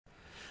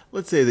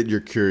Let's say that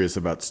you're curious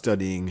about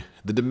studying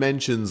the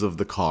dimensions of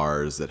the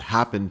cars that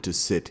happen to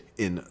sit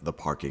in the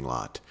parking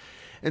lot.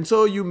 And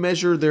so you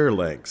measure their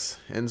lengths.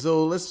 And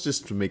so let's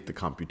just make the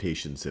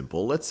computation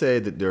simple. Let's say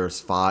that there are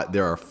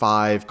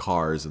 5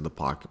 cars in the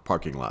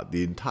parking lot.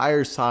 The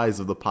entire size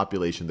of the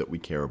population that we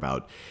care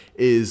about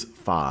is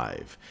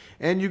 5.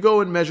 And you go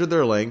and measure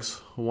their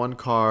lengths. One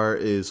car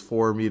is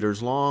 4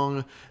 meters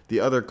long.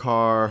 Another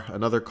car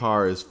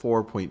is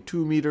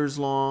 4.2 meters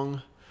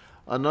long.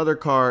 Another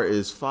car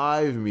is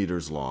 5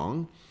 meters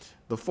long.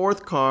 The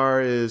fourth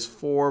car is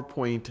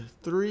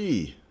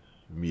 4.3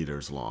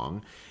 meters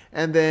long.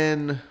 And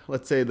then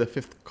let's say the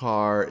fifth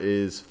car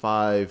is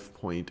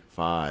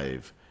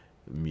 5.5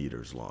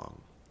 meters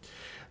long.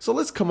 So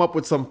let's come up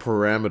with some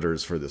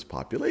parameters for this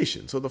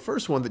population. So the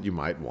first one that you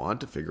might want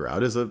to figure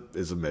out is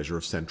a measure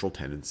of central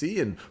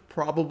tendency, and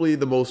probably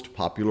the most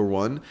popular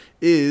one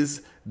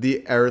is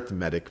the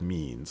arithmetic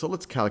mean. So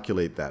let's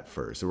calculate that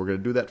first. So we're going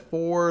to do that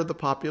for the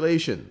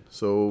population.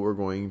 So we're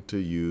going to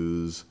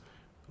use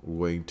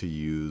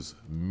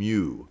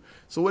mu.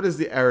 So what is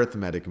the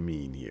arithmetic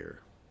mean here?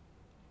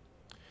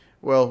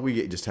 Well,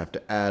 we just have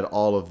to add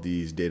all of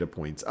these data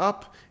points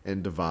up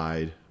and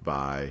divide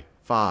by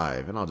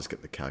 5. And I'll just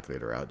get the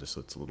calculator out just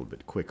so it's a little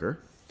bit quicker.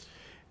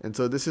 And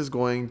so this is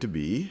going to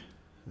be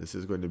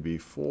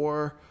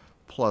 4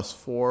 plus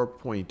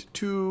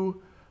 4.2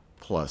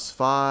 plus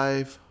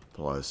 5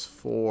 plus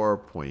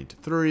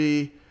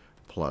 4.3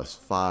 plus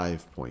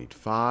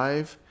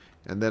 5.5.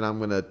 And then I'm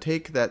going to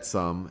take that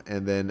sum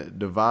and then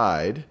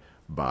divide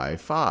by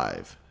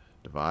 5.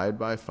 Divide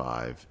by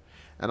 5.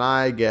 And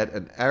I get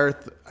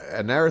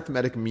an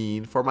arithmetic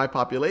mean for my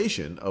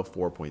population of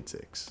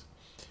 4.6.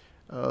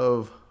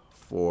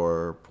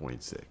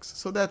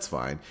 So that's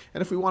fine.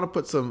 And if we want to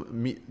put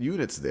some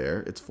units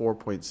there, it's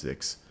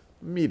 4.6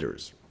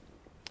 meters.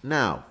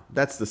 Now,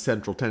 that's the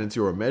central tendency,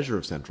 or a measure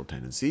of central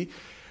tendency.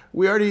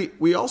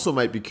 We also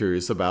might be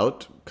curious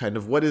about kind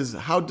of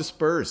how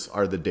dispersed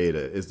is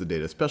the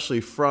data, especially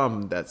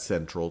from that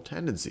central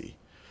tendency.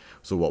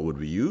 So what would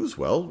we use?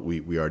 Well,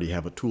 we already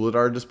have a tool at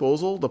our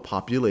disposal, the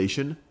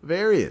population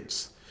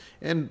variance.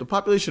 And the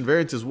population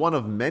variance is one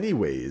of many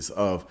ways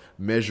of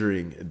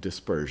measuring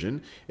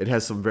dispersion. It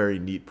has some very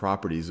neat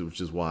properties,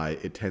 which is why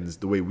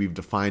the way we've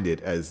defined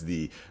it as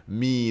the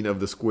mean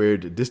of the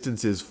squared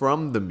distances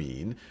from the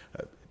mean,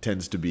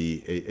 tends to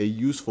be a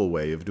useful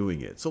way of doing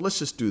it. So let's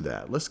just do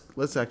that.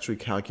 Let's actually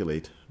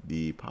calculate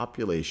the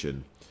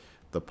population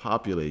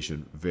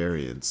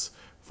variance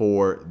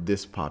for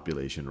this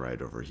population right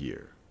over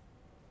here.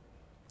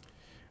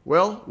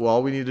 Well,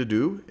 all we need to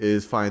do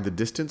is find the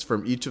distance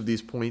from each of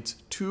these points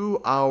to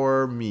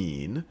our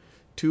mean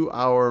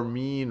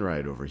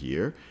right over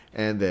here,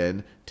 and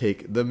then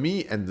take the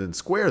mean and then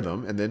square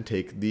them, and then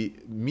take the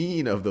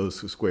mean of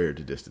those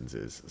squared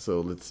distances.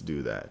 So let's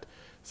do that.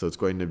 So it's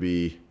going to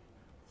be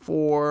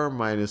 4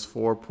 minus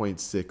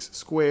 4.6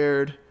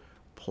 squared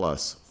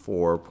plus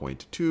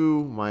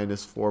 4.2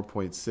 minus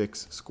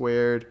 4.6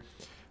 squared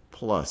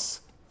plus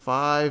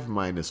 5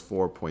 minus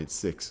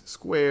 4.6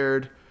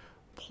 squared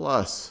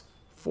plus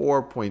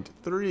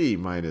 4.3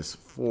 minus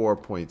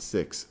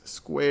 4.6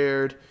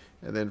 squared,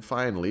 and then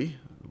finally,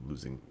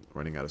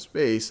 running out of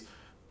space,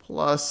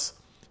 plus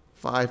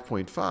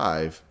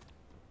 5.5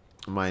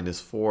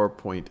 minus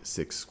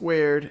 4.6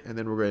 squared, and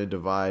then we're going to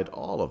divide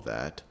all of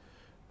that.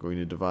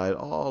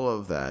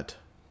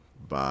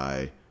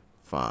 By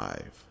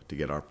 5 to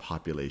get our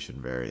population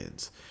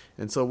variance.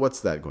 And so what's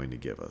that going to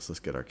give us? Let's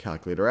get our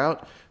calculator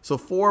out. So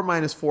 4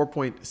 minus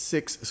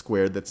 4.6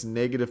 squared, that's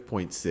negative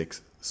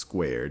 0.6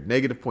 squared.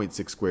 Negative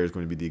 0.6 squared is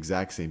going to be the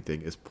exact same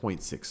thing as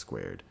 0.6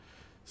 squared.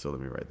 So let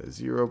me write that.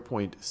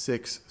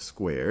 0.6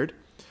 squared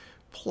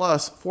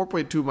plus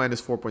 4.2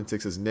 minus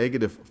 4.6 is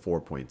negative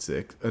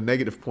 4.6,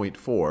 negative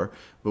 0.4.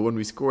 But when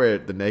we square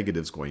it, the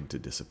negative is going to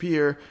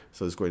disappear.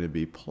 So it's going to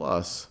be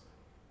plus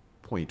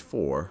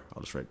 0.4.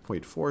 I'll just write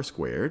 0.4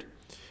 squared.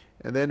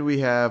 And then we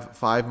have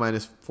 5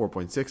 minus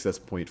 4.6, that's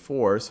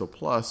 0.4, so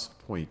plus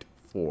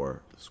 0.4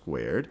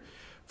 squared.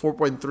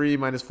 4.3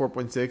 minus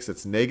 4.6,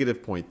 that's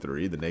negative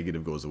 0.3. The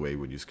negative goes away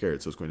when you square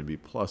it, so it's going to be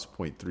plus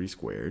 0.3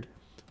 squared,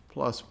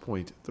 plus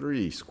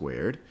 0.3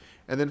 squared.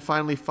 And then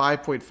finally,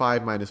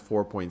 5.5 minus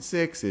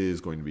 4.6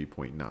 is going to be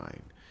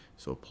 0.9.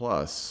 So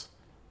plus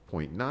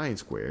 0.9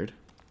 squared,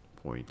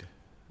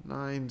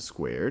 0.9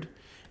 squared.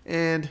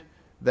 And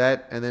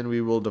then we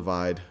will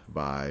divide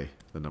by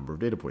the number of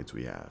data points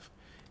we have.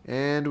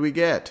 And we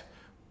get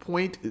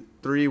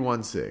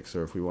 0.316.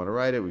 Or if we want to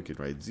write it, we could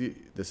write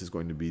this is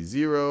going to be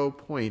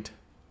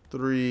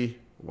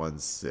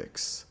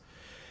 0.316.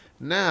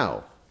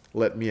 Now,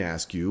 let me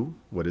ask you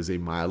what is a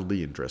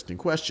mildly interesting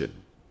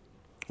question.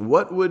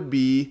 What would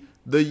be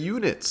the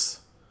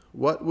units?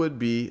 What would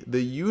be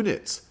the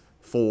units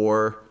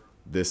for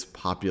this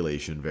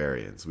population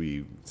variance?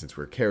 Since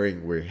we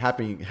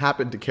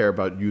happen to care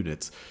about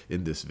units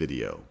in this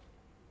video.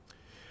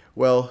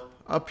 Well,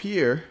 up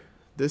here,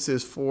 this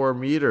is 4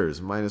 meters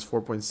minus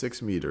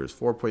 4.6 meters,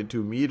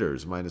 4.2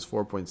 meters minus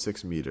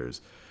 4.6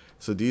 meters.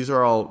 So these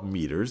are all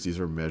meters. These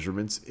are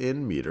measurements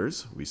in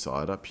meters. We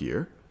saw it up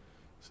here.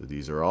 So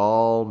these are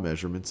all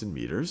measurements in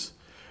meters.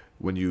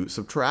 When you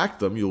subtract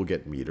them, you'll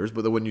get meters.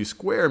 But then when you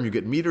square them, you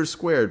get meters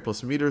squared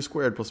plus meters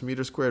squared plus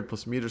meters squared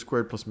plus meters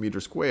squared plus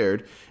meters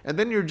squared. And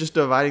then you're just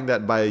dividing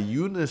that by a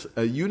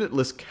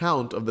unitless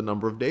count of the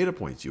number of data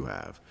points you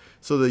have.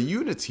 So the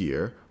units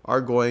here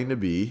are going to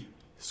be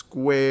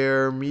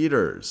square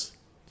meters.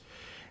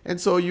 And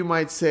so you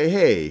might say,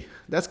 hey,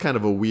 that's kind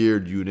of a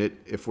weird unit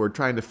if we're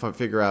trying to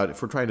figure out,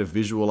 if we're trying to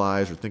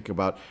visualize or think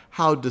about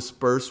how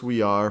dispersed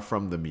we are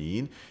from the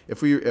mean.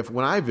 If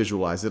when I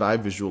visualize it, I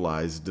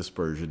visualize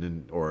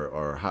dispersion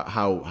or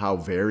how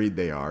varied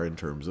they are in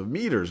terms of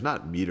meters,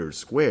 not meters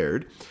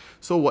squared.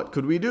 So what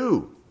could we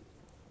do?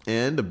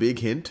 And a big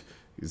hint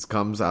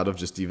comes out of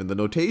just even the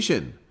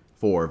notation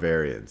for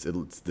variance.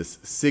 It's this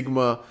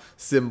sigma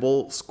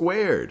symbol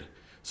squared.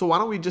 So why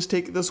don't we just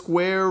take the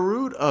square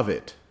root of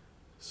it?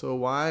 So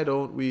why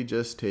don't we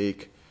just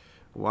take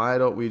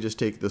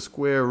the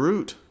square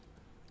root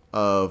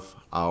of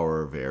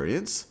our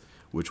variance,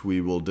 which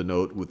we will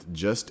denote with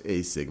just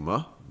a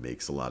sigma?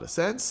 Makes a lot of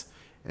sense.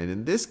 And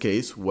in this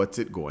case, what's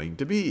it going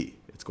to be?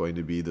 It's going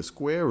to be the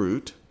square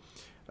root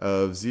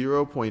of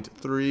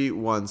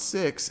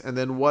 0.316. And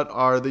then what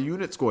are the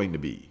units going to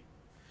be?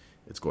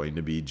 It's going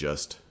to be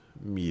just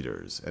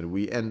meters. And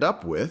we end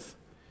up with,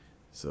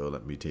 so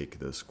let me take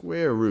the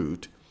square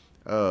root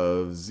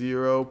of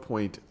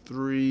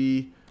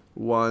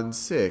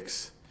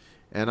 0.316,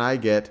 and I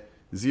get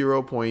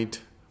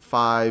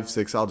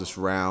 0.56. I'll just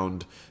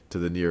round to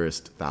the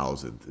nearest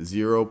thousandth,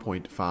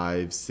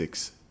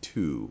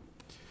 0.562.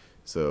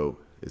 So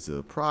it's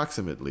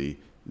approximately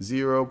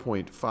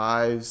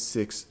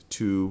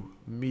 0.562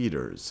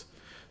 meters.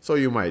 So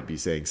you might be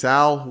saying,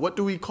 Sal, what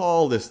do we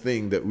call this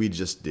thing that we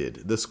just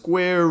did? The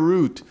square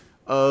root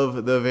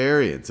of the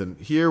variance. And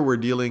here we're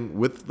dealing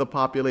with the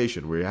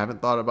population. We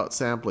haven't thought about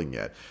sampling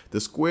yet.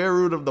 The square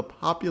root of the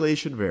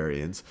population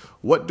variance.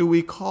 What do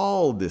we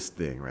call this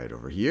thing right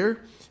over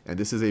here? And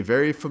this is a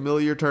very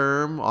familiar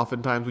term.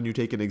 Oftentimes when you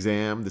take an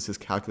exam, this is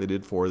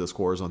calculated for the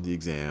scores on the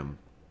exam.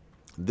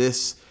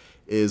 This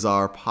is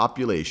our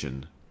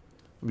population.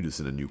 Let me do this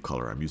in a new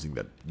color. I'm using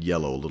that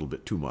yellow a little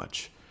bit too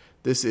much.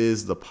 This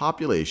is the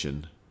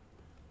population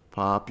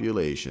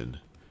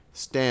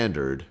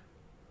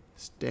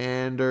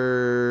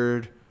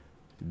standard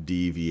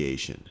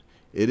deviation.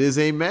 It is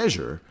a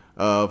measure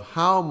of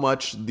how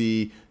much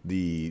the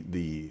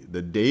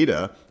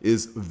data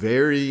is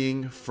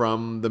varying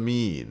from the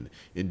mean.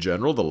 In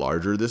general, the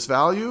larger this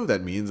value,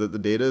 that means that the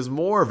data is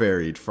more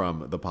varied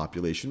from the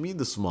population mean.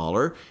 The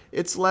smaller,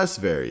 it's less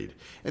varied.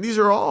 And these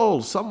are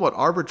all somewhat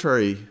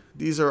arbitrary.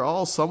 These are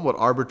all somewhat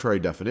arbitrary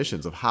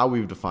definitions of how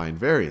we've defined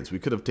variance. We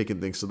could have taken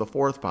things to the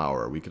fourth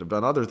power. We could have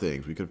done other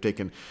things. We could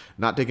have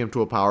not taken them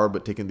to a power,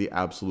 but taken the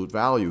absolute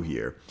value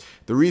here.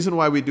 The reason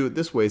why we do it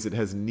this way is it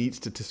has neat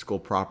statistical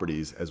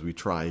properties as we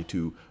try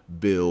to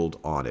build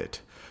on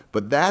it.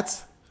 But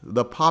that's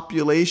the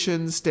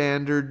population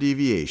standard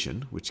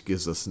deviation, which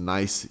gives us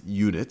nice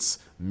units,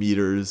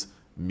 meters.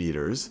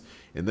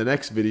 In the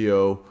next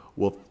video,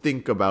 we'll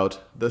think about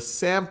the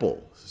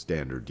sample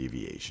standard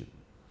deviation.